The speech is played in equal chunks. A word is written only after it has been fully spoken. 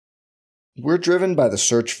We're driven by the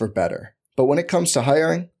search for better. But when it comes to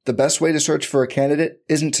hiring, the best way to search for a candidate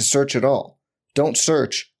isn't to search at all. Don't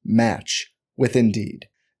search, match with Indeed.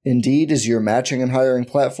 Indeed is your matching and hiring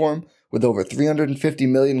platform with over 350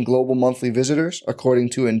 million global monthly visitors,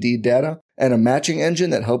 according to Indeed data, and a matching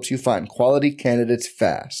engine that helps you find quality candidates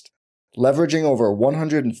fast. Leveraging over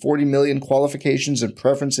 140 million qualifications and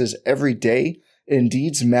preferences every day,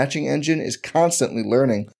 Indeed's matching engine is constantly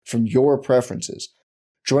learning from your preferences.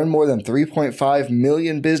 Join more than 3.5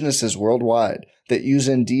 million businesses worldwide that use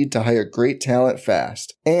Indeed to hire great talent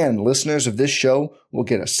fast. And listeners of this show will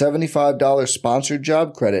get a $75 sponsored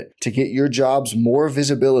job credit to get your jobs more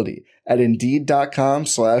visibility at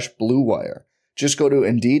Indeed.com/Blue Wire. Just go to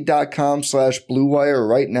Indeed.com/Blue Wire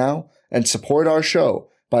right now and support our show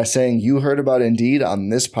by saying you heard about Indeed on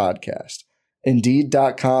this podcast.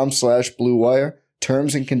 Indeed.com/Blue Wire.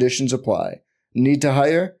 Terms and conditions apply. Need to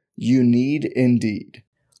hire? You need Indeed.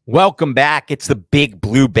 Welcome back. It's the Big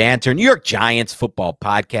Blue Banter, New York Giants football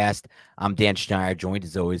podcast. I'm Dan Schneider, joined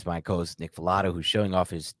as always by my co-host Nick Filato, who's showing off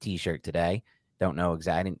his T-shirt today. Don't know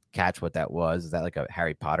exactly. I didn't catch what that was. Is that like a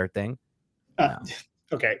Harry Potter thing? No.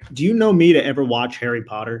 Okay. Do you know me to ever watch Harry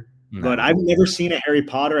Potter? No. But I've never seen a Harry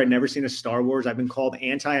Potter. I've never seen a Star Wars. I've been called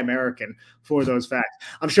anti-American for those facts.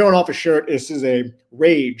 I'm showing off a shirt. This is a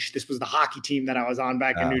Rage. This was the hockey team that I was on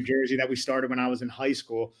back in New Jersey that we started when I was in high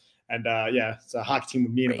school. And it's a hockey team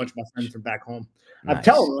with me and a bunch of my friends from back home. Nice. I'm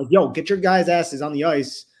telling them, like, yo, get your guys' asses on the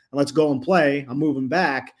ice and let's go and play. I'm moving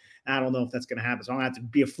back. And I don't know if that's going to happen. So I'm going to have to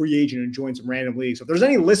be a free agent and join some random leagues. So if there's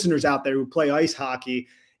any listeners out there who play ice hockey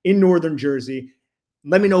in Northern Jersey,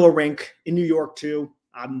 let me know a rink in New York too.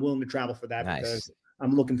 I'm willing to travel for that because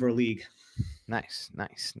I'm looking for a league. Nice.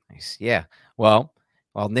 Yeah. Well,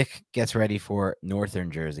 while Nick gets ready for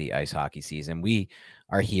Northern Jersey ice hockey season, we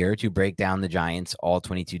are here to break down the Giants'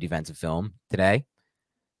 All-22 defensive film today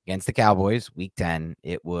against the Cowboys. Week 10,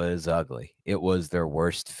 it was ugly. It was their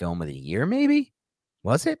worst film of the year, maybe?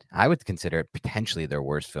 Was it? I would consider it potentially their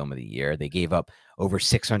worst film of the year. They gave up over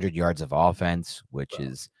 600 yards of offense, which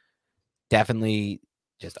is definitely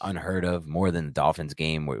just unheard of, more than the Dolphins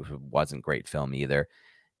game, which wasn't great film either.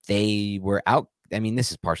 They were out. I mean,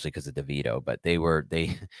 this is partially because of DeVito, but they were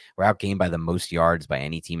outgained by the most yards by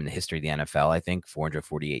any team in the history of the NFL. I think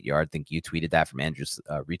 448 yards. I think you tweeted that from Andrew,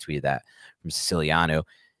 retweeted that from Siciliano.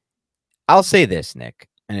 I'll say this, Nick,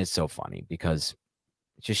 and it's so funny because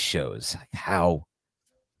it just shows how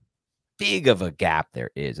big of a gap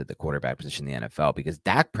there is at the quarterback position in the NFL, because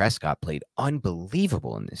Dak Prescott played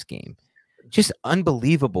unbelievable in this game. Just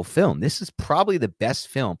unbelievable film. This is probably the best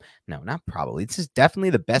film. No, not probably. This is definitely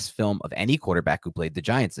the best film of any quarterback who played the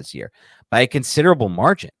Giants this year by a considerable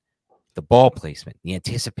margin. The ball placement, the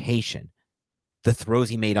anticipation, the throws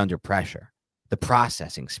he made under pressure, the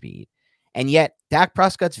processing speed. And yet Dak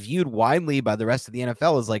Prescott's viewed widely by the rest of the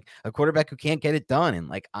NFL as like a quarterback who can't get it done, and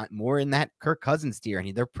like more in that Kirk Cousins tier.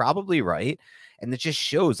 And they're probably right. And it just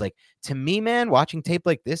shows, like, to me, man, watching tape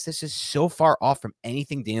like this is so far off from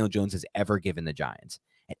anything Daniel Jones has ever given the Giants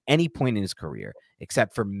at any point in his career,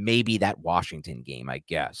 except for maybe that Washington game, I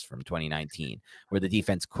guess, from 2019, where the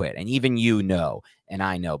defense quit. And even and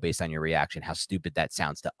I know based on your reaction how stupid that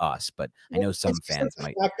sounds to us, but I know some fans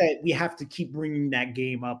might. The fact that we have to keep bringing that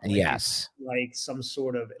game up, like yes, like some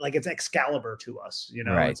sort of, like, it's Excalibur to us, you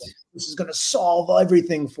know. Right. It's like, this is gonna solve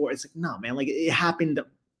everything for it. It's like, no, man, like, it happened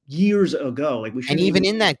years ago. Like, we should. And even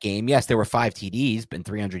in that game, yes, there were 5 TDs and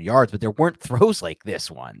 300 yards, but there weren't throws like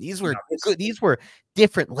this one. These were good. These were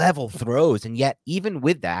different level throws. And yet, even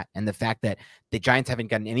with that, and the fact that the Giants haven't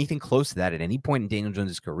gotten anything close to that at any point in Daniel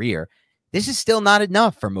Jones' career, this is still not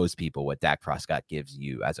enough for most people, what Dak Prescott gives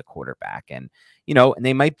you as a quarterback. And, and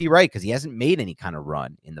they might be right, because he hasn't made any kind of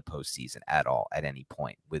run in the postseason at all at any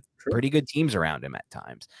point, with pretty good teams around him at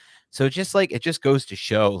times. So it just goes to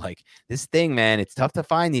show, like, this thing, man, it's tough to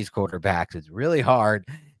find these quarterbacks. It's really hard.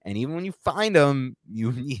 And even when you find them,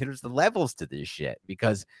 there's the levels to this shit,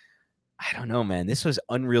 because I don't know, man, this was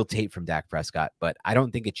unreal tape from Dak Prescott, but I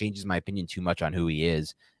don't think it changes my opinion too much on who he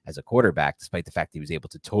is as a quarterback, despite the fact that he was able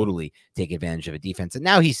to totally take advantage of a defense. And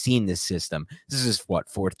now he's seen this system. This is his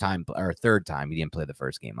third time. He didn't play the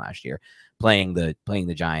first game last year, playing the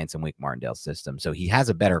Giants and Wake Martindale system. So he has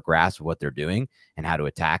a better grasp of what they're doing and how to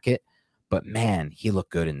attack it. But man, he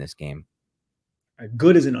looked good in this game.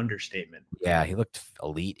 Good is an understatement. Yeah, he looked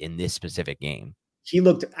elite in this specific game. He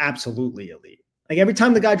looked absolutely elite. Like, every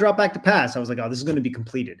time the guy dropped back to pass, I was like, oh, this is going to be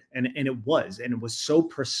completed. And it was so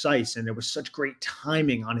precise. And there was such great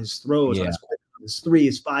timing on his throws, on his 3,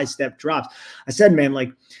 his 5-step drops. I said, man,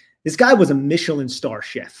 like, this guy was a Michelin star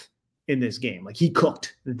chef in this game. Like, he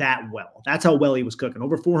cooked that well. That's how well he was cooking.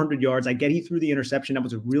 Over 400 yards. I get he threw the interception. That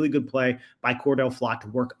was a really good play by Cordell Flott to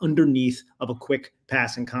work underneath of a quick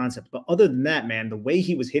passing concept. But other than that, man, the way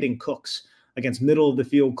he was hitting Cooks against middle of the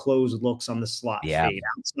field closed looks on the slot fade,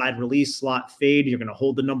 outside release, slot fade. You're going to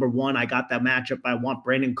hold the number one. I got that matchup. I want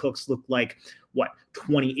Brandon Cooks look like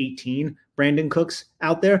 2018 Brandon Cooks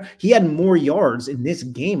out there. He had more yards in this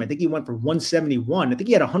game. I think he went for 171. I think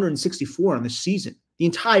he had 164 on the season, the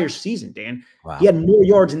entire season, Dan. Wow. He had more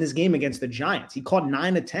yards in this game against the Giants. He caught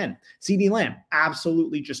 9 of 10. CeeDee Lamb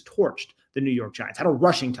absolutely just torched the New York Giants. Had a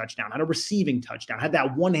rushing touchdown, had a receiving touchdown, had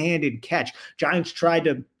that one-handed catch. Giants tried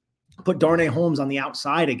to put Darnay Holmes on the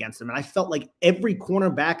outside against them. And I felt like every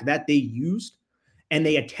cornerback that they used and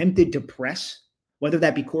they attempted to press, whether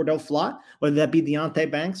that be Cordell Flott, whether that be Deonte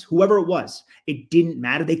Banks, whoever it was, it didn't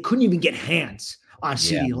matter. They couldn't even get hands on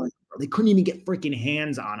CeeDee Lamb. They couldn't even get freaking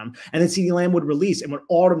hands on him. And then CeeDee Lamb would release and would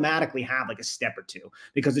automatically have like a step or two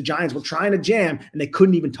because the Giants were trying to jam and they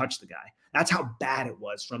couldn't even touch the guy. That's how bad it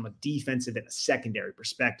was from a defensive and a secondary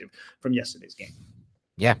perspective from yesterday's game.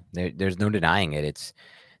 Yeah, there's no denying it. It's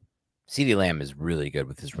CeeDee Lamb is really good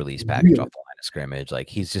with his release package off the line of scrimmage. Like,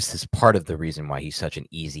 he's just this part of the reason why he's such an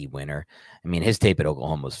easy winner. I mean, his tape at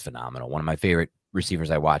Oklahoma was phenomenal. One of my favorite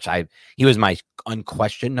receivers I watched. He was my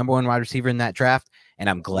unquestioned number one wide receiver in that draft, and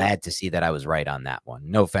I'm glad to see that I was right on that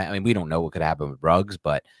one. I mean, we don't know what could happen with Ruggs,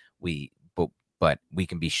 but we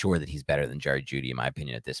can be sure that he's better than Jerry Jeudy, in my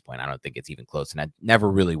opinion, at this point. I don't think it's even close, and that never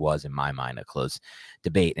really was, in my mind, a close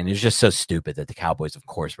debate. And it's just so stupid that the Cowboys, of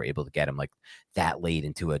course, were able to get him like that late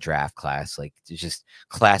into a draft class. Like, it's just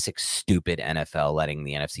classic stupid NFL letting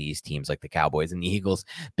the NFC East teams like the Cowboys and the Eagles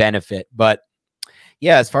benefit. But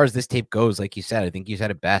yeah, as far as this tape goes, like you said, I think you said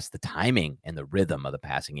it best. The timing and the rhythm of the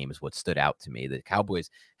passing game is what stood out to me. The Cowboys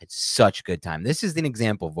had such good time. This is an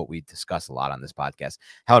example of what we discuss a lot on this podcast,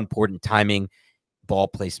 how important timing, ball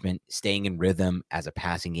placement, staying in rhythm as a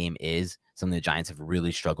passing game is something the Giants have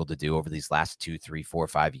really struggled to do over these last 2, 3, 4,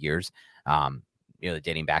 5 years.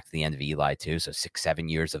 Dating back to the end of Eli too. So 6, 7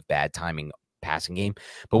 years of bad timing passing game.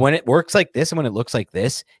 But when it works like this and when it looks like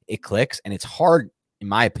this, it clicks, and it's hard, in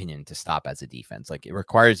my opinion, to stop as a defense. Like, it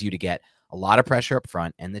requires you to get a lot of pressure up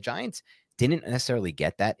front, and the Giants didn't necessarily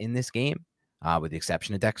get that in this game, with the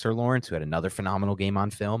exception of Dexter Lawrence, who had another phenomenal game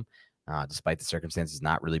on film. Despite the circumstances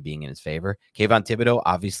not really being in his favor. Kayvon Thibodeau,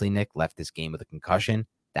 obviously, Nick, left this game with a concussion.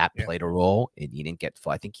 That played a role. He didn't get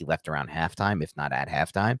full. I think he left around halftime, if not at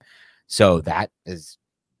halftime. So that is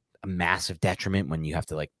a massive detriment when you have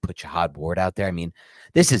to like put Jahad Ward out there. I mean,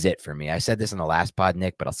 this is it for me. I said this in the last pod,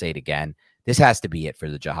 Nick, but I'll say it again. This has to be it for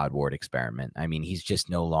the Jahad Ward experiment. I mean, he's just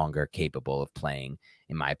no longer capable of playing,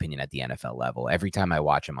 in my opinion, at the NFL level. Every time I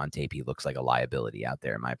watch him on tape, he looks like a liability out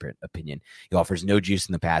there, in my opinion. He offers no juice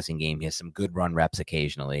in the passing game. He has some good run reps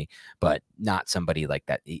occasionally, but not somebody like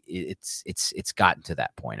that. It's gotten to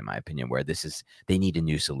that point, in my opinion, where they need a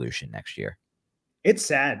new solution next year. It's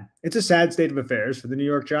sad. It's a sad state of affairs for the New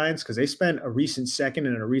York Giants because they spent a recent second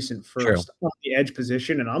and a recent first on the edge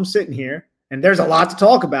position, and I'm sitting here. And there's a lot to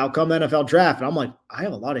talk about come NFL draft. And I'm like, I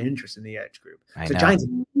have a lot of interest in the edge group. So Giants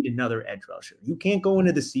need another edge rusher. You can't go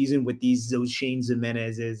into the season with those Shane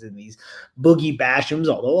Zimenez's and these Boogie Bashams.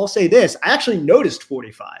 Although I'll say this, I actually noticed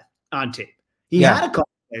 45 on tape. He had a couple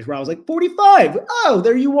of days where I was like, 45. Oh,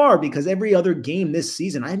 there you are. Because every other game this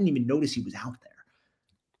season, I didn't even notice he was out there.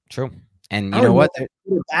 True. And you know what? It's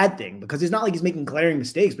a bad thing because it's not like he's making glaring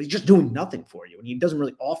mistakes, but he's just doing nothing for you. And he doesn't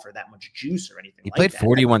really offer that much juice or anything. He played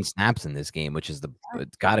 41 snaps in this game, which is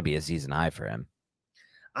it's got to be a season high for him.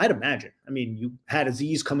 I'd imagine. I mean, you had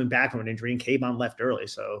Azeez coming back from an injury and Kayvon left early.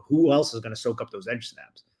 So who else is going to soak up those edge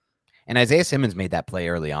snaps? And Isaiah Simmons made that play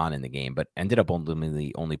early on in the game, but ended up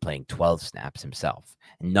only playing 12 snaps himself.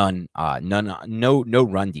 No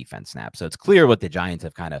run defense snaps. So it's clear what the Giants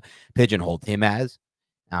have kind of pigeonholed him as.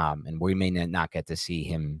 And we may not get to see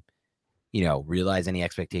him, realize any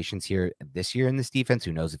expectations here this year in this defense.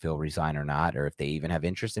 Who knows if he'll resign or not, or if they even have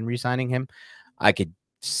interest in resigning him. I could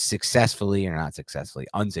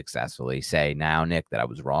unsuccessfully say now, Nick, that I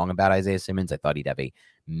was wrong about Isaiah Simmons. I thought he'd have a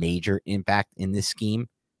major impact in this scheme.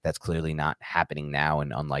 That's clearly not happening now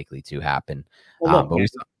and unlikely to happen. Well, look,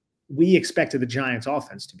 we expected the Giants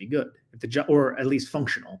offense to be good, or at least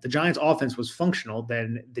functional. If the Giants offense was functional,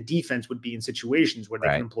 then the defense would be in situations where they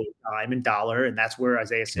can employ time and dollar, and that's where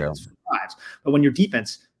Isaiah Simmons thrives. But when your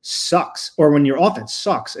defense sucks, or when your offense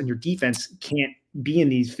sucks and your defense can't be in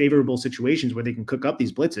these favorable situations where they can cook up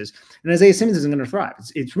these blitzes, and Isaiah Simmons isn't going to thrive.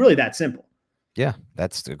 It's really that simple. Yeah,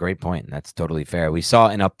 that's a great point. And that's totally fair. We saw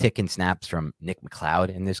an uptick in snaps from Nick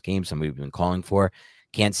McLeod in this game, somebody we've been calling for.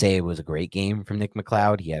 Can't say it was a great game from Nick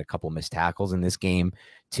McLeod. He had a couple missed tackles in this game,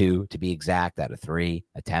 2 to be exact, out of 3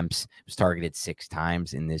 attempts. Was targeted 6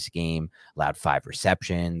 times in this game, allowed 5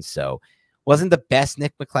 receptions. So wasn't the best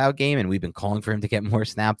Nick McLeod game, and we've been calling for him to get more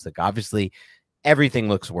snaps. Like, obviously, everything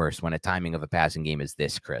looks worse when a timing of a passing game is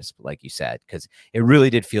this crisp, like you said, because it really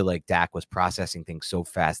did feel like Dak was processing things so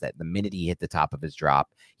fast that the minute he hit the top of his drop,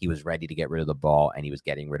 he was ready to get rid of the ball, and he was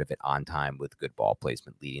getting rid of it on time with good ball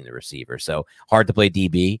placement, leading the receiver. So hard to play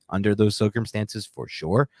DB under those circumstances for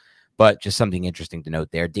sure, but just something interesting to note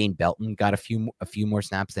there. Dane Belton got a few more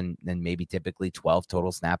snaps than maybe typically, 12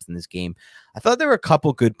 total snaps in this game. I thought there were a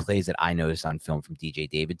couple good plays that I noticed on film from DJ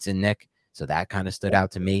Davidson, Nick. So that kind of stood out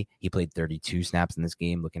to me. He played 32 snaps in this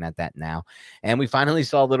game, looking at that now. And we finally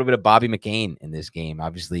saw a little bit of Bobby McCain in this game.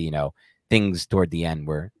 Obviously, things toward the end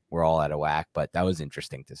were all out of whack, but that was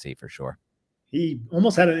interesting to see for sure. He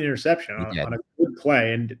almost had an interception on a good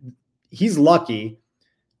play. And he's lucky,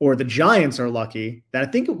 or the Giants are lucky, that I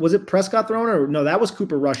think, was it Prescott throwing, or no, that was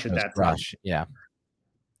Cooper Rush at that time. Rush, yeah.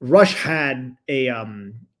 Rush had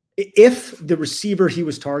if the receiver he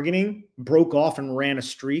was targeting broke off and ran a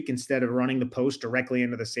streak instead of running the post directly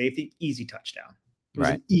into the safety, easy touchdown. It was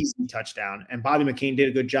an easy touchdown. And Bobby McCain did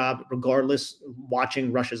a good job, regardless,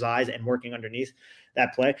 watching Rush's eyes and working underneath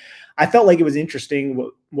that play. I felt like it was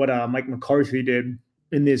interesting what Mike McCarthy did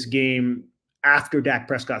in this game after Dak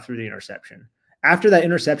Prescott threw the interception. After that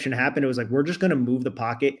interception happened, it was like, we're just going to move the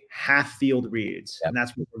pocket, half field reads. Yep. And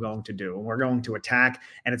that's what we're going to do. And we're going to attack,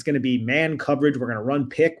 and it's going to be man coverage. We're going to run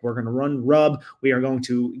pick. We're going to run rub. We are going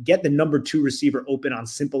to get the number 2 receiver open on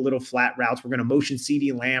simple little flat routes. We're going to motion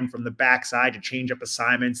CeeDee Lamb from the backside to change up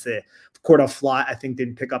assignments. The Cordell Flott, I think,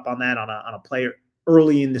 didn't pick up on that on a play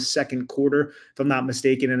early in the second quarter, if I'm not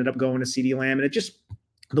mistaken, ended up going to CeeDee Lamb. And it just,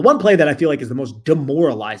 the one play that I feel like is the most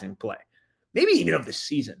demoralizing play, maybe even of the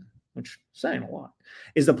season, which is saying a lot,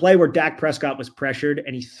 is the play where Dak Prescott was pressured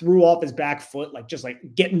and he threw off his back foot, just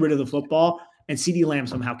getting rid of the football, and CeeDee Lamb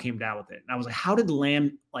somehow came down with it. And I was like, how did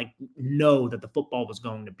Lamb know that the football was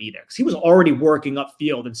going to be there? Because he was already working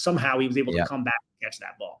upfield, and somehow he was able to come back and catch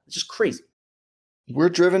that ball. It's just crazy. We're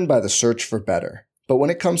driven by the search for better. But when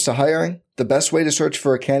it comes to hiring, the best way to search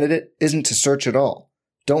for a candidate isn't to search at all.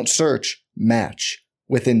 Don't search, match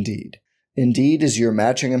with Indeed. Indeed is your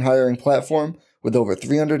matching and hiring platform with over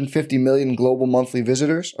 350 million global monthly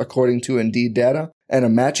visitors, according to Indeed data, and a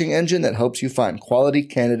matching engine that helps you find quality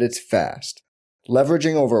candidates fast.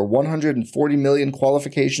 Leveraging over 140 million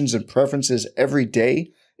qualifications and preferences every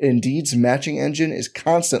day, Indeed's matching engine is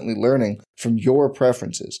constantly learning from your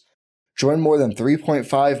preferences. Join more than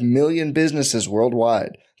 3.5 million businesses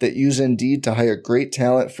worldwide that use Indeed to hire great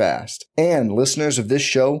talent fast. And listeners of this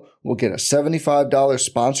show will get a $75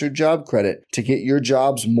 sponsored job credit to get your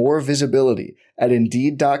jobs more visibility at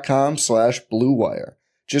Indeed.com/Blue Wire.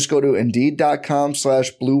 Just go to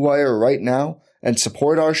Indeed.com/Blue Wire right now and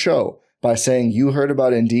support our show by saying you heard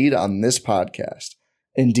about Indeed on this podcast.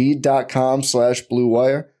 Indeed.com/Blue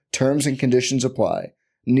Wire. Terms and conditions apply.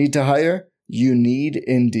 Need to hire? You need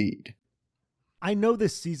Indeed. I know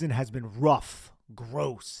this season has been rough,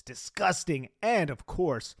 gross, disgusting, and, of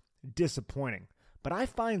course, disappointing. But I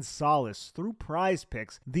find solace through Prize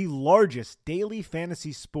Picks, the largest daily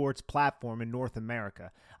fantasy sports platform in North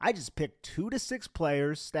America. I just pick 2 to 6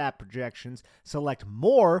 players, stat projections, select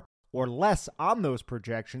more or less on those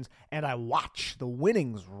projections, and I watch the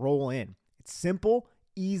winnings roll in. It's simple,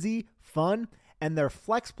 easy, fun, and their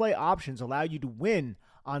flex play options allow you to win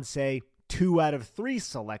on, say, 2 out of 3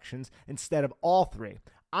 selections instead of all 3.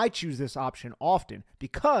 I choose this option often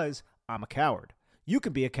because I'm a coward. You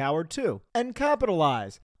can be a coward too and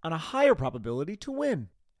capitalize on a higher probability to win.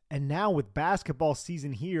 And now with basketball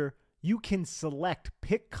season here, you can select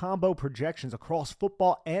pick combo projections across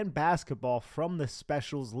football and basketball from the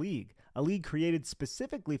Specials League, a league created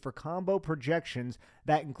specifically for combo projections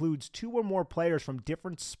that includes 2 or more players from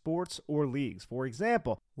different sports or leagues. For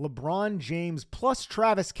example, LeBron James plus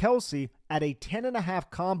Travis Kelce at a 10.5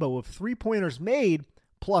 combo of 3-pointers made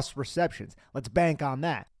plus receptions. Let's bank on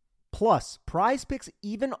that. Plus, Prize Picks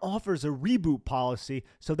even offers a reboot policy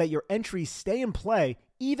so that your entries stay in play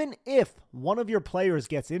even if one of your players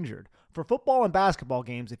gets injured. For football and basketball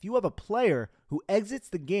games, if you have a player who exits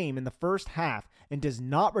the game in the first half and does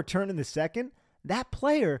not return in the second, that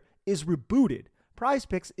player is rebooted. Prize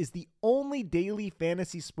Picks is the only daily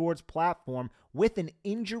fantasy sports platform with an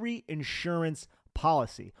injury insurance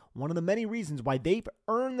policy. One of the many reasons why they've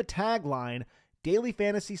earned the tagline, Daily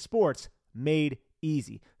Fantasy Sports Made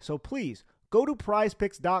Easy. So please go to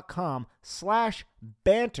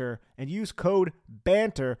prizepicks.com/banter and use code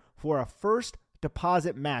BANTER for a first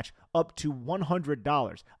deposit match up to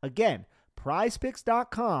 $100. Again,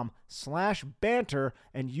 prizepicks.com/banter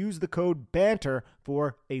and use the code BANTER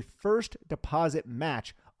for a first deposit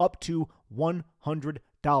match up to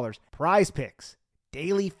 $100. Prize Picks,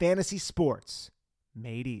 daily fantasy sports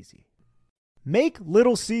made easy. Make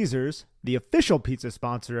Little Caesars, the official pizza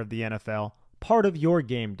sponsor of the NFL, part of your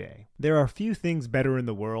game day. There are few things better in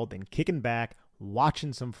the world than kicking back,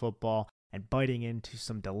 watching some football, and biting into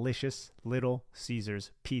some delicious Little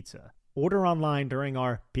Caesars pizza. Order online during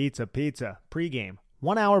our Pizza pregame,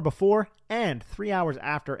 1 hour before and 3 hours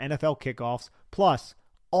after NFL kickoffs, plus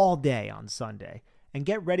all day on Sunday. And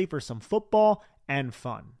get ready for some football and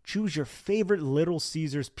fun. Choose your favorite Little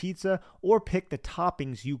Caesars pizza or pick the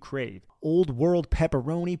toppings you crave. Old World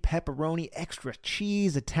pepperoni, extra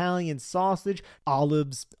cheese, Italian sausage,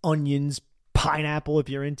 olives, onions, pineapple if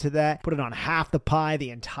you're into that. Put it on half the pie,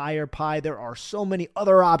 the entire pie. There are so many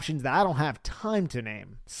other options that I don't have time to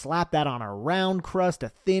name. Slap that on a round crust, a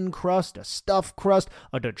thin crust, a stuffed crust,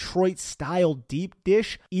 a Detroit-style deep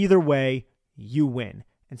dish. Either way, you win.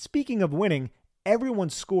 And speaking of winning, everyone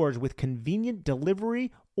scores with convenient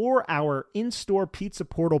delivery or our in-store pizza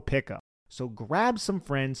portal pickup. So grab some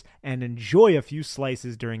friends and enjoy a few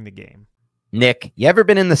slices during the game. Nick, you ever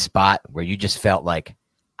been in the spot where you just felt like,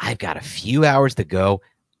 I've got a few hours to go.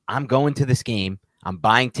 I'm going to this game. I'm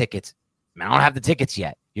buying tickets. I don't have the tickets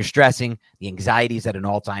yet. You're stressing. The anxiety is at an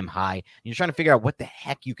all-time high. And you're trying to figure out what the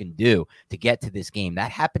heck you can do to get to this game. That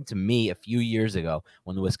happened to me a few years ago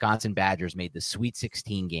when the Wisconsin Badgers made the Sweet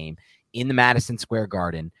 16 game in the Madison Square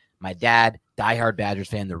Garden. My dad, diehard Badgers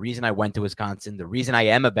fan, the reason I went to Wisconsin, the reason I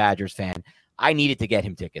am a Badgers fan, I needed to get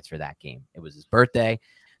him tickets for that game. It was his birthday.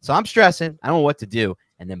 So I'm stressing. I don't know what to do.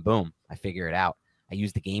 And then boom, I figure it out. I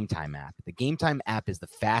use the Game Time app. The Game Time app is the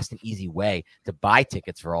fast and easy way to buy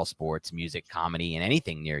tickets for all sports, music, comedy, and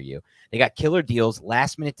anything near you. They got killer deals,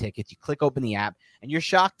 last-minute tickets. You click open the app, and you're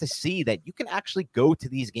shocked to see that you can actually go to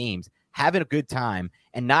these games, having a good time,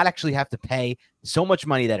 and not actually have to pay so much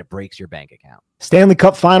money that it breaks your bank account. Stanley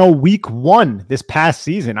Cup Final Week 1 this past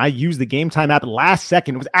season. I used the Game Time app last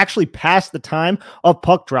second. It was actually past the time of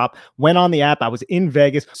puck drop. Went on the app. I was in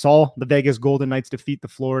Vegas, saw the Vegas Golden Knights defeat the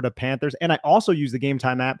Florida Panthers. And I also used the Game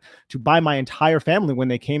Time app to buy my entire family when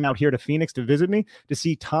they came out here to Phoenix to visit me to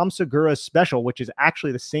see Tom Segura's special, which is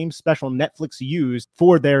actually the same special Netflix used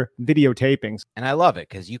for their videotapings. And I love it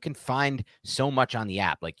because you can find so much on the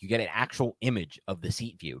app. Like you get an actual image of the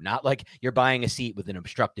seat view, not like you're buying a seat with an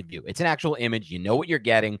obstructed view. It's an actual image. You know what you're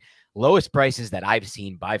getting. Lowest prices that I've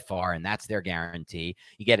seen by far, and that's their guarantee.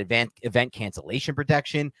 You get event cancellation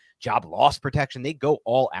protection, job loss protection. They go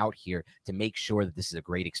all out here to make sure that this is a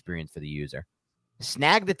great experience for the user.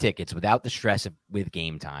 Snag the tickets without the stress with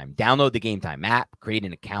Game Time. Download the Game Time app, create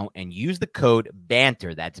an account, and use the code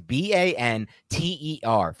BANTER. That's BANTER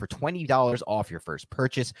for $20 off your first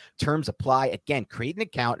purchase. Terms apply. Again, create an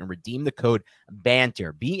account and redeem the code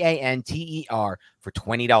BANTER, BANTER, for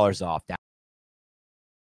 $20 off.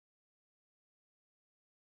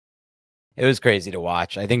 It was crazy to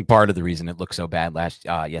watch. I think part of the reason it looked so bad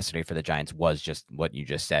yesterday for the Giants was just what you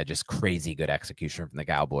just said, just crazy good execution from the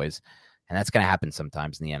Cowboys. And that's going to happen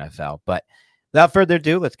sometimes in the NFL. But without further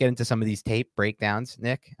ado, let's get into some of these tape breakdowns,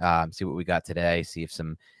 Nick. See what we got today. See if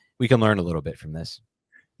we can learn a little bit from this.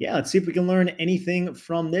 Yeah, let's see if we can learn anything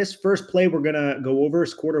from this. First play we're going to go over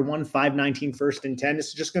is quarter 1, 5-19, 1st and 10. This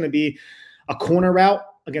is just going to be a corner route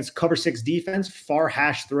against cover 6 defense, far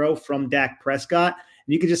hash throw from Dak Prescott.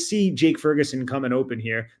 And you can just see Jake Ferguson coming open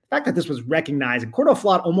here. The fact that this was recognized and Cordell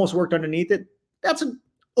Flott almost worked underneath it, that's an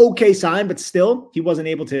okay sign, but still he wasn't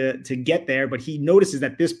able to get there. But he notices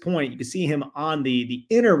at this point, you can see him on the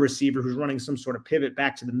inner receiver who's running some sort of pivot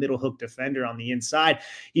back to the middle hook defender on the inside.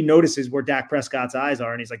 He notices where Dak Prescott's eyes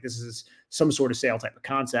are, and he's like, this is some sort of sail type of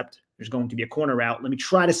concept. There's going to be a corner route. Let me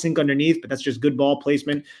try to sink underneath, but that's just good ball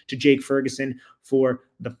placement to Jake Ferguson for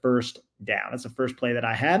the first down. That's the first play that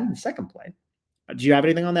I had. The second play. Do you have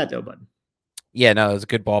anything on that though, bud? Yeah, no, it was a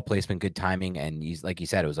good ball placement, good timing, and like you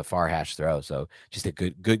said, it was a far hash throw. So just a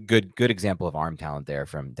good example of arm talent there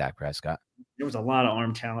from Dak Prescott. There was a lot of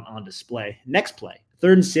arm talent on display. Next play,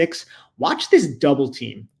 3rd and 6. Watch this double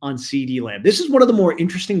team on CeeDee Lamb. This is one of the more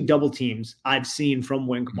interesting double teams I've seen from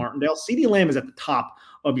Wink Martindale. CeeDee Lamb is at the top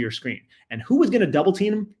of your screen. And who is going to double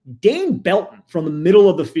team him? Dane Belton from the middle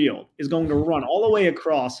of the field is going to run all the way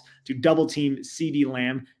across to double team CeeDee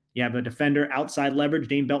Lamb. You have a defender outside leverage.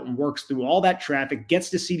 Dane Belton works through all that traffic, gets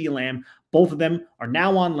to CeeDee Lamb. Both of them are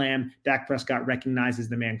now on Lamb. Dak Prescott recognizes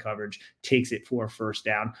the man coverage, takes it for a first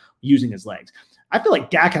down using his legs. I feel like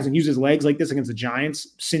Dak hasn't used his legs like this against the Giants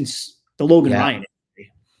since the Logan Ryan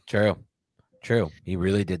injury. True. He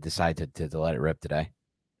really did decide to let it rip today.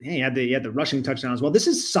 he had the rushing touchdown as well. This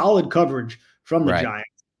is solid coverage from the Giants.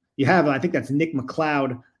 You have, I think that's Nick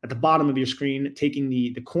McLeod at the bottom of your screen taking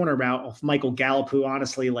the corner route off Michael Gallup, who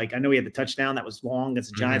honestly, like, I know he had the touchdown that was long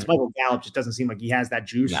against the Giants. Michael Gallup just doesn't seem like he has that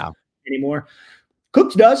juice anymore.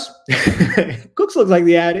 Cooks does. Cooks looks like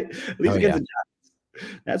he had it, at least against the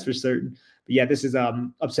Giants. That's for certain. But yeah, this is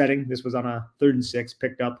upsetting. This was on a 3rd and 6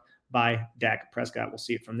 picked up by Dak Prescott. We'll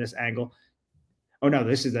see it from this angle. Oh, no,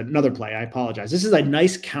 this is another play. I apologize. This is a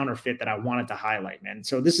nice counterfeit that I wanted to highlight, man.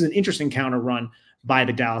 So this is an interesting counter run by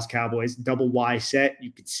the Dallas Cowboys. Double Y set.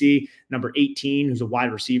 You could see number 18, who's a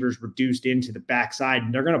wide receiver, is reduced into the backside,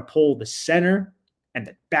 and they're going to pull the center and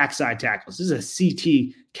the backside tackles. This is a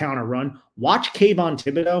CT counter run. Watch Kayvon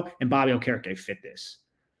Thibodeau and Bobby Okereke fit this.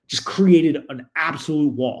 Just created an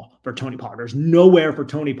absolute wall for Tony Pollard. There's nowhere for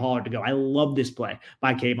Tony Pollard to go. I love this play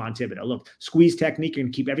by Kayvon Thibodeau. Look, squeeze technique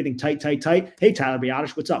and keep everything tight. Hey, Tyler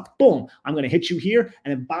Biadasz, what's up? Boom. I'm going to hit you here.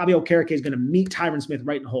 And then Bobby Okereke is going to meet Tyron Smith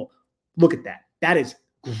right in the hole. Look at that. That is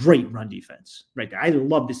great run defense right there. I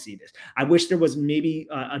love to see this. I wish there was maybe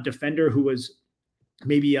a defender who was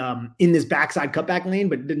maybe in this backside cutback lane,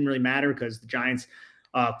 but it didn't really matter because the Giants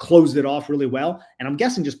closed it off really well. And I'm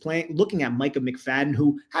guessing just looking at Micah McFadden,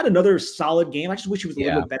 who had another solid game. I just wish he was a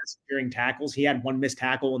little bit better securing tackles. He had one missed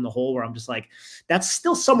tackle in the hole where I'm just like, that's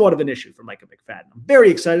still somewhat of an issue for Micah McFadden. I'm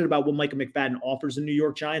very excited about what Micah McFadden offers the New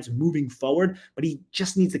York Giants moving forward, but he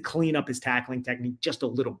just needs to clean up his tackling technique just a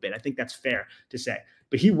little bit. I think that's fair to say.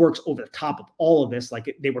 But he works over the top of all of this.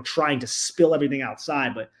 Like they were trying to spill everything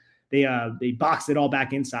outside, but they boxed it all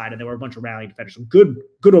back inside, and there were a bunch of rallying defenders. So good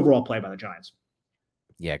overall play by the Giants.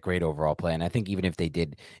 Yeah, great overall play. And I think even if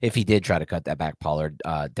he did try to cut that back, Pollard,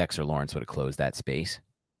 Dexter Lawrence would have closed that space.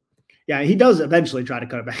 Yeah, he does eventually try to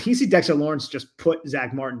cut it back. You see Dexter Lawrence just put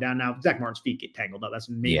Zach Martin down. Now, Zach Martin's feet get tangled up. That's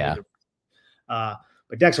mainly but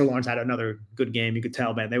Dexter Lawrence had another good game. You could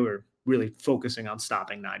tell, man, they were really focusing on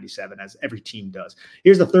stopping 97, as every team does.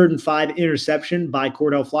 Here's the 3rd and 5 interception by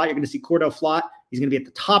Cordell Flott. You're going to see Cordell Flott. He's going to be at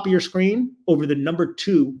the top of your screen over the number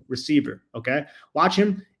 2 receiver, okay? Watch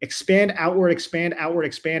him expand outward,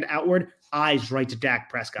 eyes right to Dak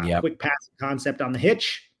Prescott. Yep. Quick pass concept on the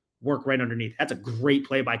hitch, work right underneath. That's a great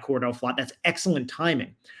play by Cordell Flott. That's excellent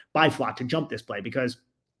timing by Flott to jump this play because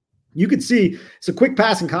you could see it's a quick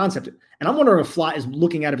passing concept. And I'm wondering if Flott is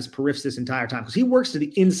looking out of his periffs this entire time because he works to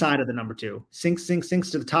the inside of the number 2, sinks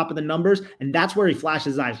to the top of the numbers, and that's where he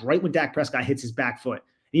flashes his eyes right when Dak Prescott hits his back foot.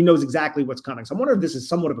 He knows exactly what's coming. So I'm wondering if this is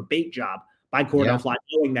somewhat of a bait job by Cordell Flott,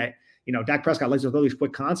 knowing that, Dak Prescott likes to throw these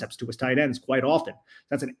quick concepts to his tight ends quite often.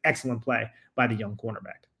 That's an excellent play by the young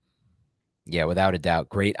cornerback. Yeah, without a doubt.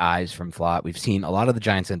 Great eyes from Flott. We've seen a lot of the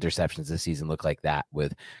Giants' interceptions this season look like that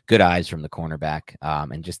with good eyes from the cornerback.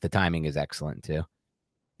 And just the timing is excellent too.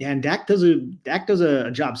 Yeah, and Dak does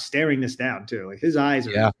a job staring this down too. Like his eyes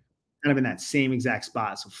are kind of in that same exact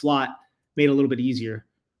spot. So Flott made it a little bit easier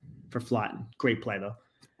for Flott. Great play though.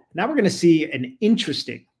 Now we're going to see an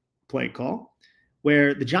interesting play call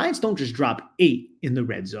where the Giants don't just drop 8 in the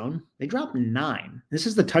red zone. They drop 9. This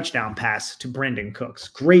is the touchdown pass to Brandon Cooks.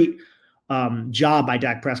 Great job by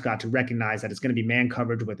Dak Prescott to recognize that it's going to be man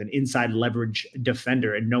coverage with an inside leverage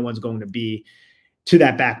defender and no one's going to be to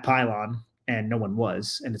that back pylon, and no one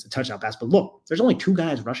was, and it's a touchdown pass. But look, there's only 2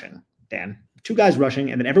 guys rushing, Dan. 2 guys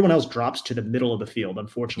rushing, and then everyone else drops to the middle of the field.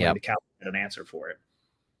 Unfortunately, the Cowboys had an answer for it.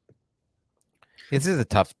 This is a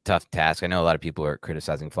tough task. I know a lot of people are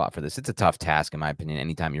criticizing Flott for this. It's a tough task, in my opinion,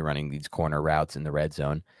 anytime you're running these corner routes in the red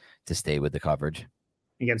zone to stay with the coverage.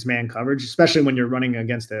 Against man coverage, especially when you're running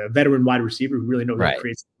against a veteran wide receiver who really knows how to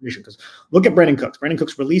create situation. Because look at Brandon Cooks. Brandon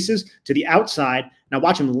Cooks releases to the outside. Now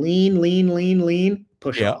watch him lean,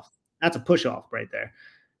 push off. That's a push off right there.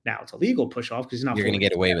 Now it's a legal push off because he's not. You're going to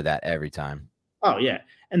get away with that every time. Oh yeah,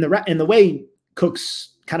 and the way Cooks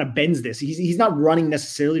kind of bends this, he's not running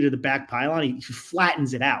necessarily to the back pylon. He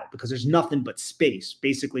flattens it out because there's nothing but space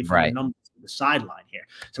basically from the numbers to the sideline here.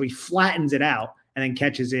 So he flattens it out and then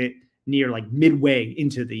catches it near like midway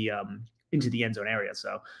into the end zone area.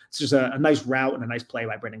 So it's just a nice route and a nice play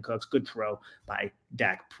by Brandon Cooks. Good throw by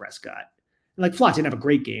Dak Prescott. And like Flott didn't have a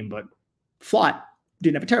great game, but Flott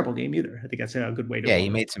didn't have a terrible game either. I think that's a good way to. Yeah,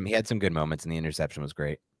 he had some good moments, and the interception was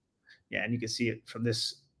great. Yeah, and you can see it from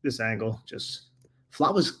this angle. Just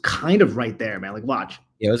Flott was kind of right there, man. Like watch.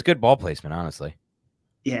 Yeah, it was good ball placement, honestly.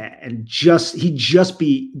 Yeah, and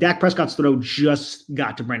Dak Prescott's throw just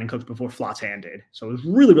got to Brandon Cooks before Flott's hand did. So it was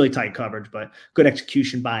really, really tight coverage, but good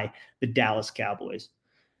execution by the Dallas Cowboys.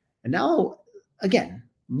 And now, again,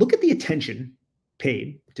 look at the attention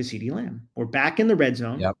paid to CeeDee Lamb. We're back in the red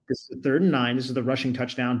zone. Yep. This is the 3rd and 9. This is the rushing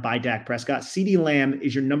touchdown by Dak Prescott. CeeDee Lamb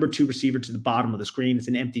is your number 2 receiver to the bottom of the screen. It's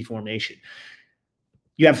an empty formation.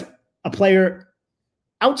 You have a player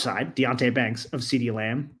outside, Deontay Banks of CeeDee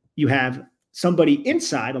Lamb. You have somebody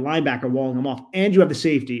inside, a linebacker walling him off, and you have the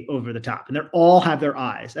safety over the top. And they all have their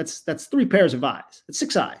eyes. That's 3 pairs of eyes. That's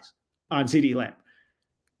 6 eyes on CeeDee Lamb.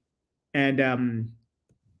 And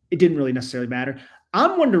it didn't really necessarily matter.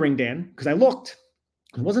 I'm wondering, Dan, because I looked,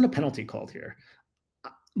 there wasn't a penalty called here.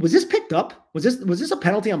 Was this picked up? Was this a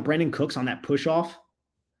penalty on Brandon Cooks on that push off?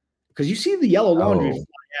 Because you see the yellow laundry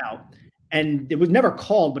fly out, and it was never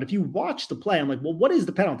called. But if you watch the play, I'm like, well, what is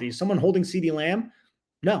the penalty? Is someone holding CeeDee Lamb?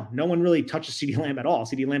 No one really touches CeeDee Lamb at all.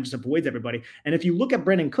 CeeDee Lamb just avoids everybody. And if you look at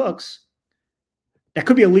Brandon Cooks, that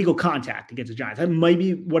could be a legal contact against the Giants. That might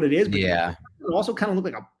be what it is. But yeah, it also kind of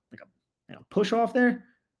look like a push off there.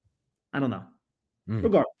 I don't know.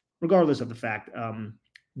 Regardless of the fact,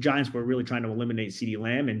 Giants were really trying to eliminate CeeDee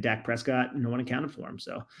Lamb, and Dak Prescott, no one accounted for him.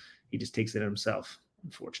 So he just takes it himself,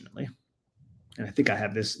 unfortunately. And I think I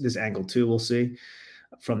have this angle too. We'll see.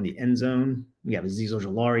 From the end zone, we have Azeez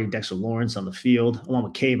Ojulari, Dexter Lawrence on the field, along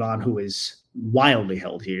with Kayvon, who is wildly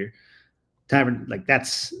held here. Tyron,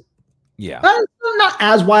 that's not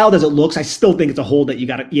as wild as it looks. I still think it's a hold that you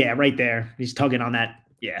got to, right there. He's tugging on that.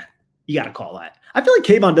 Yeah, you got to call that. I feel like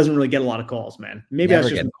Kayvon doesn't really get a lot of calls, man. Maybe never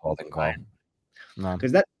that's just get called and call. No,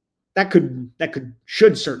 because that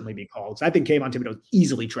should certainly be called. So I think Kayvon Thibodeau is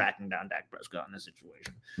easily tracking down Dak Prescott in this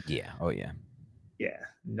situation. Yeah. Oh yeah. Yeah,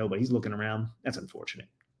 nobody's looking around. That's unfortunate.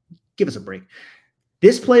 Give us a break.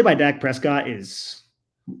 This play by Dak Prescott is,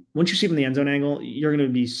 once you see from the end zone angle, you're going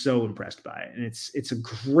to be so impressed by it. And it's a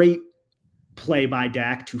great play by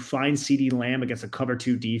Dak to find CeeDee Lamb against a cover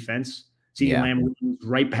 2 defense. CeeDee Lamb moves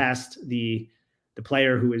right past the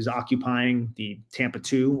player who is occupying the Tampa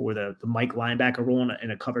 2 or the Mike linebacker role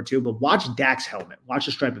in a cover 2. But watch Dak's helmet. Watch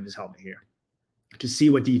the stripe of his helmet here to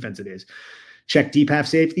see what defense it is. Check deep half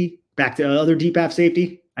safety. Back to other deep half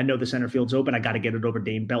safety. I know the center field's open. I got to get it over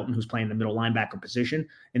Dane Belton, who's playing the middle linebacker position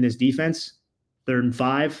in this defense. 3rd and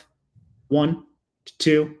 5. 1,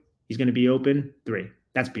 2. He's going to be open. 3.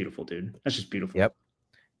 That's beautiful, dude. That's just beautiful. Yep.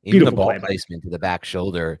 Even beautiful the ball placement to the back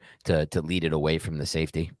shoulder to lead it away from the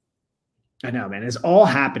safety. I know, man. It's all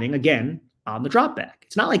happening again on the drop back.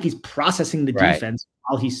 It's not like he's processing the defense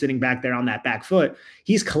while he's sitting back there on that back foot.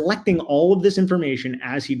 He's collecting all of this information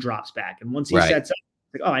as he drops back. And once he sets up,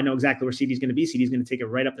 like, oh, I know exactly where CeeDee's going to be. CeeDee's going to take it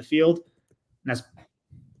right up the field. And that's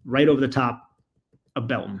right over the top of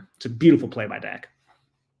Belton. It's a beautiful play by Dak.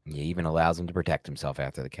 He even allows him to protect himself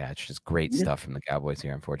after the catch. Just great stuff from the Cowboys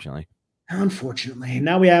here, unfortunately.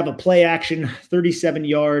 Now we have a play action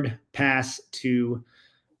 37-yard pass to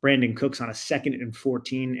Brandon Cooks on a 2nd and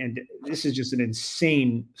 14. And this is just an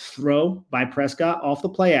insane throw by Prescott off the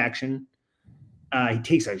play action. He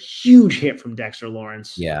takes a huge hit from Dexter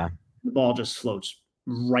Lawrence. Yeah. The ball just floats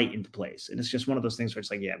right into place. And it's just one of those things where it's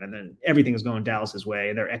like, yeah, and then everything is going Dallas's way.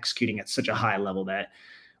 And they're executing at such a high level that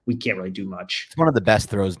we can't really do much. It's one of the best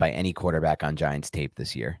throws by any quarterback on Giants tape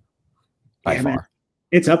this year. By far. Man,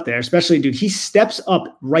 it's up there, especially, dude. He steps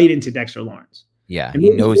up right into Dexter Lawrence. Yeah. He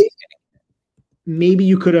knows he's getting. Maybe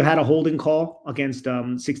you could have had a holding call against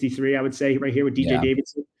 63, I would say, right here with DJ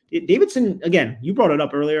Davidson. Davidson, again, you brought it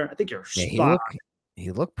up earlier. I think you're spot on. He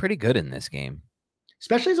looked pretty good in this game.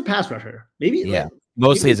 Especially as a pass rusher. Maybe.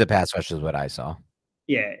 Mostly as a pass rusher is what I saw.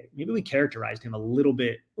 Yeah, maybe we characterized him a little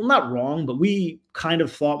bit. Well, not wrong, but we kind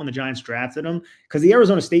of thought when the Giants drafted him, because the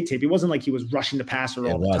Arizona State tape, he wasn't like he was rushing the passer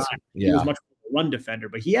all the time. Yeah. He was much more of a run defender,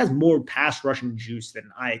 but he has more pass rushing juice than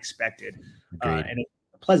I expected. And it's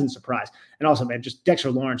a pleasant surprise. And also, man, just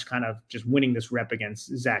Dexter Lawrence kind of just winning this rep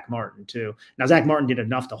against Zach Martin, too. Now, Zach Martin did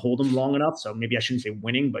enough to hold him long enough, so maybe I shouldn't say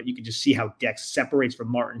winning, but you can just see how Dex separates from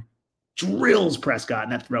Martin, drills Prescott,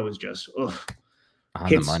 and that throw is just on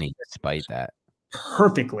the money, despite that.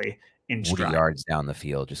 Perfectly in stride. 40 yards down the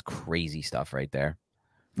field. Just crazy stuff right there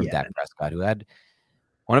from Dak Prescott, who had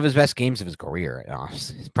one of his best games of his career.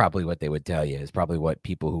 It's probably what they would tell you. It's probably what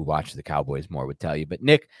people who watch the Cowboys more would tell you. But,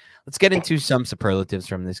 Nick, let's get into some superlatives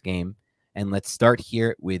from this game, and let's start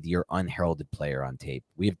here with your unheralded player on tape.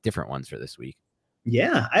 We have different ones for this week.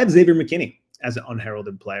 Yeah, I have Xavier McKinney as an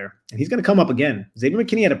unheralded player, and he's going to come up again. Xavier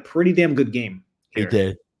McKinney had a pretty damn good game here. He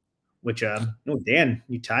did. Which, Dan,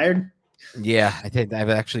 you tired? Yeah, I think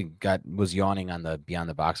I've actually was yawning on the Beyond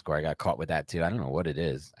the Box score. I got caught with that too. I don't know what it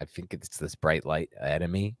is. I think it's this bright light ahead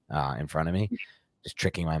of me, in front of me, just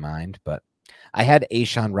tricking my mind. But I had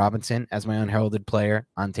A'Shawn Robinson as my unheralded player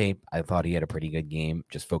on tape. I thought he had a pretty good game,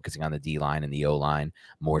 just focusing on the D line and the O line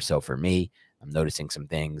more so for me. I'm noticing some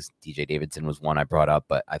things. DJ Davidson was one I brought up,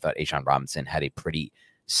 but I thought A'Shawn Robinson had a pretty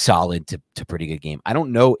solid to pretty good game. I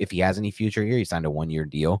don't know if he has any future here. He signed a 1-year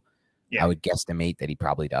deal. Yeah. I would guesstimate that he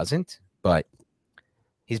probably doesn't. But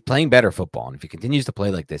He's playing better football, and if he continues to play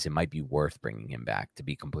like this, it might be worth bringing him back, to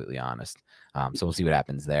be completely honest. So we'll see what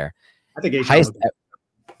happens there. I think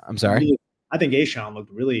I'm sorry. I think Ashawn looked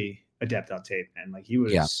really adept on tape, and like he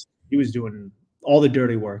was doing all the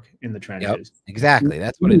dirty work in the trenches. Yep, exactly.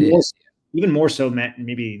 That's what it is. Even more so,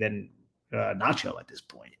 maybe than Nacho at this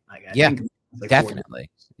point. Like, I think like definitely.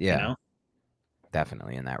 You know?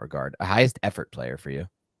 Definitely in that regard. A highest effort player for you.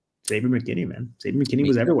 Xavier McKinney, man. Xavier McKinney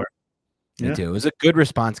was everywhere. Me too. It was a good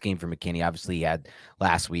response game for McKinney. Obviously, he had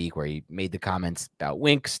last week where he made the comments about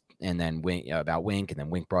Winks and then about Wink, and then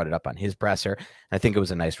Wink brought it up on his presser. I think it was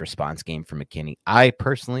a nice response game for McKinney. I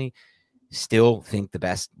personally still think the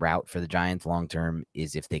best route for the Giants long term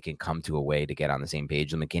is if they can come to a way to get on the same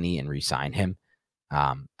page with McKinney and re-sign him.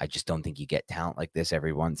 I just don't think you get talent like this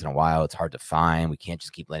every once in a while. It's hard to find. We can't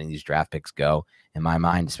just keep letting these draft picks go, in my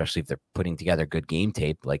mind, especially if they're putting together good game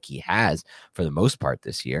tape like he has for the most part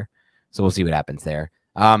this year. So we'll see what happens there.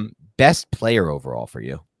 Best player overall for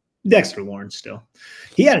you? Dexter Lawrence still.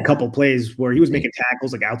 He had a couple plays where he was making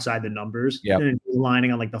tackles like outside the numbers and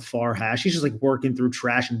lining on like the far hash. He's just like working through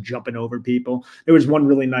trash and jumping over people. There was one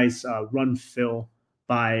really nice run fill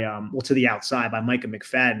by to the outside by Micah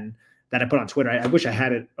McFadden that I put on Twitter. I wish I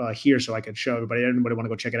had it here so I could show everybody. Anybody want to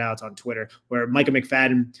go check it out? It's on Twitter, where Micah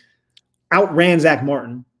McFadden outran Zach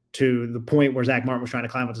Martin to the point where Zach Martin was trying to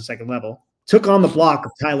climb up to the second level, took on the block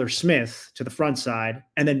of Tyler Smith to the front side,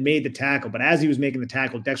 and then made the tackle. But as he was making the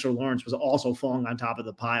tackle, Dexter Lawrence was also falling on top of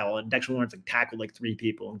the pile, and Dexter Lawrence tackled like 3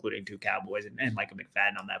 people, including 2 Cowboys and Micah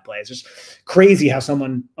McFadden on that play. It's just crazy how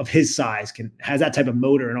someone of his size has that type of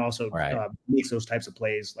motor and also makes those types of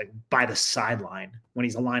plays like by the sideline when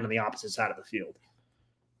he's aligned on the opposite side of the field.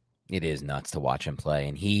 It is nuts to watch him play,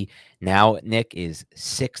 and he now, Nick, is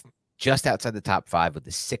 6th, just outside the top 5 with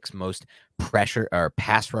the 6th most pressure or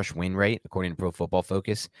pass rush win rate, according to Pro Football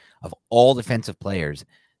Focus, of all defensive players.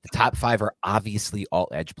 The top 5 are obviously all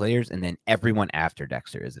edge players, and then everyone after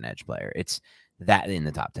Dexter is an edge player. It's that in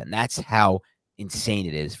the top 10. That's how insane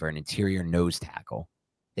it is for an interior nose tackle.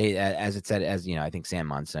 As it said, I think Sam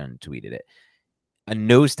Monson tweeted it. A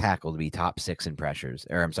nose tackle to be top 6 in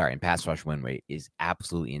in pass rush win rate is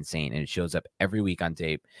absolutely insane. And it shows up every week on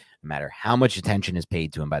tape, no matter how much attention is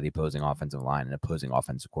paid to him by the opposing offensive line and opposing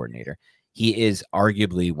offensive coordinator. He is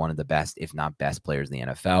arguably one of the best, if not best players in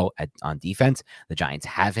the NFL on defense. The Giants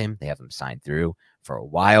have him. They have him signed through for a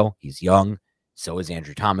while. He's young. So is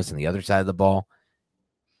Andrew Thomas on the other side of the ball.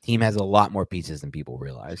 Team has a lot more pieces than people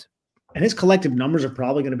realize. And his collective numbers are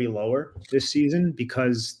probably going to be lower this season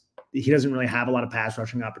because he doesn't really have a lot of pass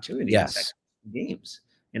rushing opportunities in games.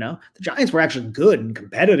 The Giants were actually good and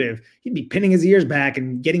competitive. He'd be pinning his ears back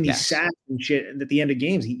and getting these sacks and shit at the end of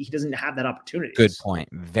games. He doesn't have that opportunity. Good point.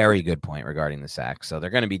 Very good point regarding the sacks. So they're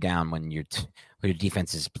going to be down when your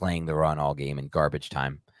defense is playing the run all game in garbage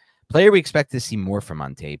time. Player we expect to see more from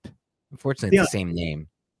on tape. Unfortunately, it's the same name.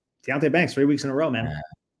 Deontay Banks, 3 weeks in a row, man.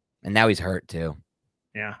 And now he's hurt too.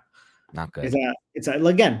 Yeah. Not good. It's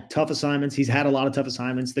again, tough assignments. He's had a lot of tough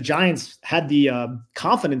assignments. The Giants had the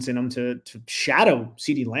confidence in him to shadow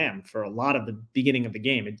CeeDee Lamb for a lot of the beginning of the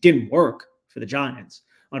game. It didn't work for the Giants,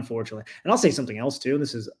 unfortunately. And I'll say something else too.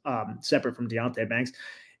 This is separate from Deontay Banks.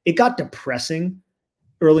 It got depressing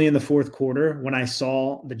early in the fourth quarter when I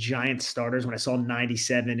saw the Giants starters, when I saw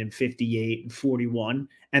 97 and 58 and 41.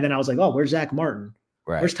 And then I was like, oh, where's Zach Martin?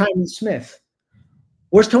 Right. Where's Tyron Smith?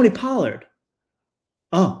 Where's Tony Pollard?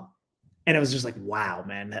 Oh. And it was just like, wow,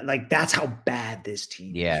 man. That's how bad this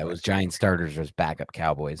team is. It was Giants starters versus backup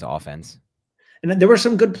Cowboys offense. And then there were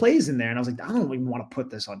some good plays in there. And I was like, I don't even want to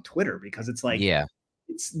put this on Twitter because it's like,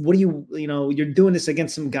 it's what do you're doing this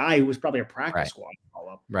against some guy who was probably a practice squad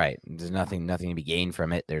follow-up. Right. There's nothing to be gained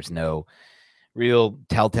from it. There's no real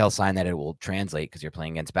telltale sign that it will translate because you're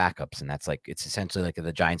playing against backups. And that's it's essentially like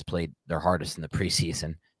the Giants played their hardest in the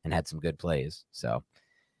preseason and had some good plays. So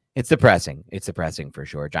it's depressing. It's depressing for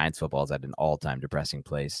sure. Giants football is at an all-time depressing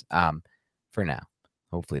place for now.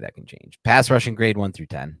 Hopefully that can change. Pass rushing grade 1 through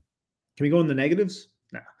 10. Can we go in the negatives?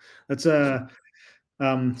 No. Let's so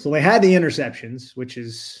they had the interceptions, which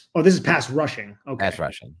is this is pass rushing. Okay. Pass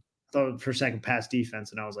rushing. I thought for a second pass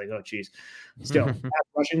defense, and I was like, oh geez. Still pass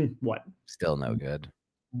rushing, what? Still no good.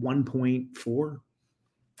 1.4.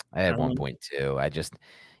 I had 1.2. I just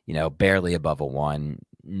barely above a 1.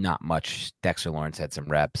 Not much. Dexter Lawrence had some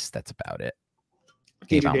reps. That's about it.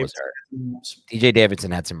 Kayvon was hurt. DJ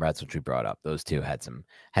Davidson had some reps, which we brought up. Those two had some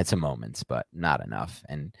moments, but not enough.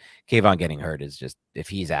 And Kayvon getting hurt is just, if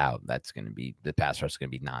he's out, that's going to be, the pass rush is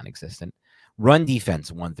going to be non-existent. Run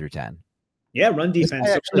defense 1 through 10. Yeah, run defense.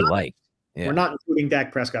 We're not including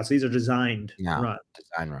Dak Prescott. So these are designed runs.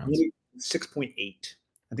 Design runs. 6.8.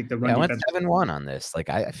 I think the run I went defense 7-1 on this. Like,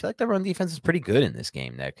 I feel like the run defense is pretty good in this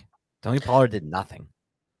game, Nick. Tony Pollard did nothing.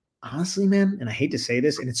 Honestly, man, and I hate to say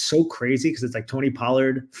this, and it's so crazy because it's like Tony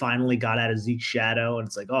Pollard finally got out of Zeke's shadow, and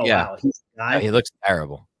it's like, oh, wow, he's the guy. He looks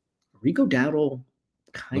terrible. Rico Dowdle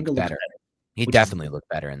kind of looks better. He definitely looked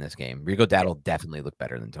better in this game. Rico Dowdle definitely looked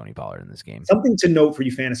better than Tony Pollard in this game. Something to note for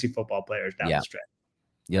you fantasy football players down the stretch.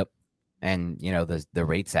 Yep. And, the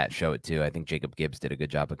rate stats show it too. I think Jacob Gibbs did a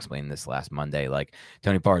good job explaining this last Monday. Like,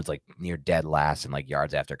 Tony Pollard's like near dead last in like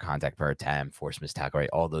yards after contact per attempt, force missed tackle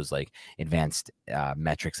rate, all those like advanced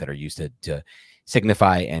metrics that are used to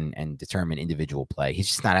signify and determine individual play. He's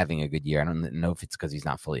just not having a good year. I don't know if it's because he's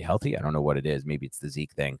not fully healthy. I don't know what it is. Maybe it's the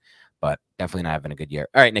Zeke thing, but definitely not having a good year.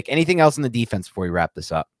 All right, Nick, anything else in the defense before we wrap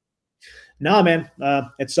this up? No, man,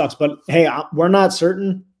 it sucks. But hey, we're not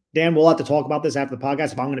certain. Dan, we'll have to talk about this after the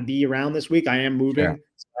podcast. If I'm going to be around this week, I am moving. Sure.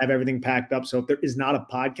 So I have everything packed up. So if there is not a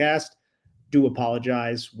podcast, do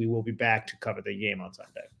apologize. We will be back to cover the game on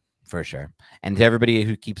Sunday. For sure. And to everybody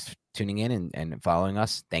who keeps tuning in and following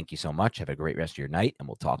us, thank you so much. Have a great rest of your night, and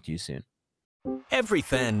we'll talk to you soon. Every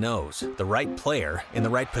fan knows the right player in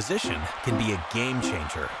the right position can be a game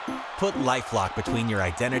changer. Put LifeLock between your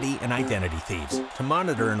identity and identity thieves to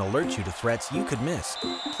monitor and alert you to threats you could miss.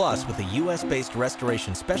 Plus, with a U.S.-based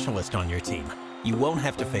restoration specialist on your team, you won't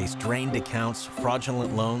have to face drained accounts,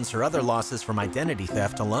 fraudulent loans, or other losses from identity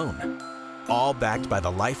theft alone. All backed by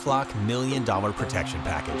the LifeLock $1 Million Protection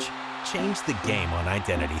Package. Change the game on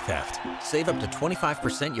identity theft. Save up to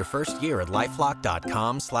 25% your first year at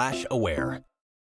LifeLock.com/aware.